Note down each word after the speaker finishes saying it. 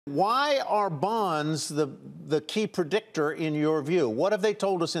Why are bonds the key predictor in your view? What have they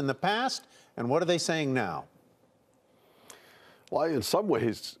told us in the past, and what are they saying now? Well, in some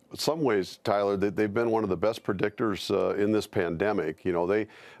ways, Tyler, they've been one of the best predictors in this pandemic. You know,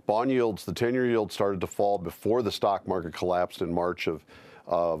 bond yields, the 10-year yield started to fall before the stock market collapsed in March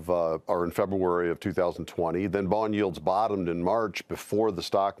or in February of 2020. Then bond yields bottomed in March before the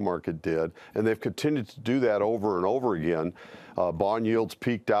stock market did, and they've continued to do that over and over again. Bond yields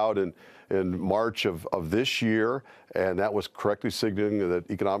peaked out in March of this year, and that was correctly signaling that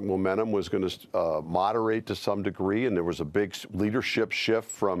economic momentum was going to moderate to some degree, and there was a big leadership shift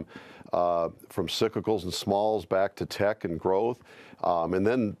from cyclicals and smalls back to tech and growth. And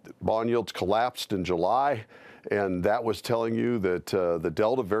then bond yields collapsed in July, and that was telling you that the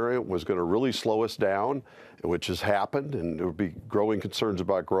Delta variant was going to really slow us down, which has happened, and there will be growing concerns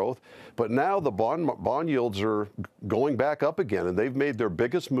about growth. But now the bond yields are going back up again, and they've made their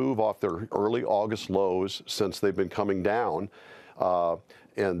biggest move off their early August lows since they've been coming down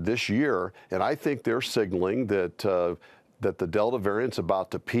and this year. And I think they're signaling that the Delta variant's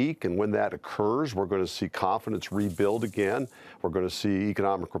about to peak, and when that occurs, we're going to see confidence rebuild again. We're going to see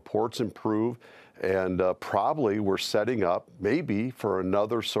economic reports improve, and probably we're setting up maybe for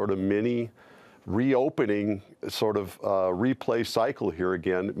another sort of mini reopening sort of replay cycle here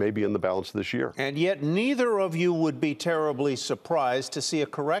again, maybe in the balance of this year. And yet neither of you would be terribly surprised to see a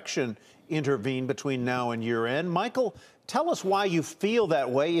correction intervene between now and year end. Michael, tell us why you feel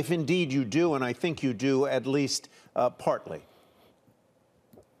that way, if indeed you do, and I think you do at least partly.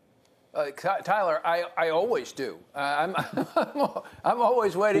 Tyler, I always do. I'm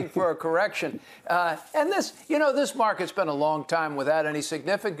always waiting for a correction. And this market's been a long time without any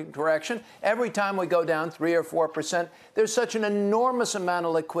significant correction. Every time we go down 3 or 4%, there's such an enormous amount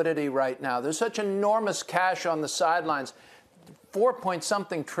of liquidity right now. There's such enormous cash on the sidelines.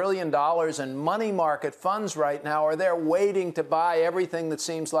 $4-point-something trillion in money market funds right now are there waiting to buy everything that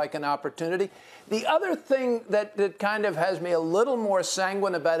seems like an opportunity. The other thing that kind of has me a little more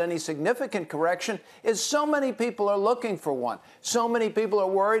sanguine about any significant correction is so many people are looking for one. So many people are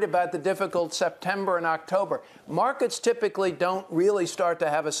worried about the difficult September and October. Markets typically don't really start to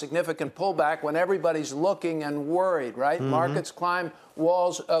have a significant pullback when everybody's looking and worried, right? Mm-hmm. Markets climb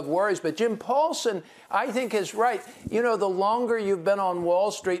walls of worries. But Jim Paulson, I think, is right. You know, the longer you've been on Wall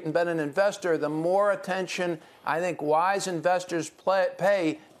Street and been an investor, the more attention I think wise investors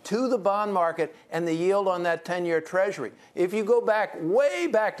pay to the bond market and the yield on that 10-year Treasury. If you go back, way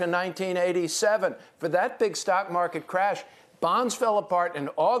back to 1987, for that big stock market crash, bonds fell apart in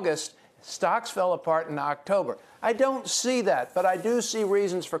August, stocks fell apart in October. I don't see that, but I do see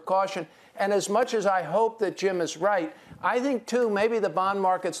reasons for caution. And as much as I hope that Jim is right, I think, too, maybe the bond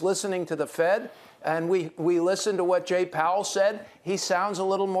market's listening to the Fed, and we listen to what Jay Powell said. He sounds a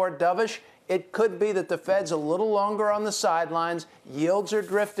little more dovish. It could be that the Fed's a little longer on the sidelines, yields are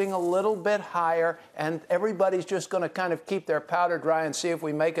drifting a little bit higher, and everybody's just going to kind of keep their powder dry and see if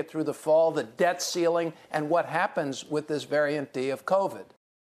we make it through the fall, the debt ceiling, and what happens with this variant D of COVID.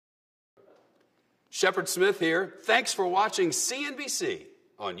 Shepard Smith here. Thanks for watching CNBC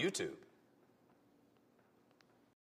on YouTube.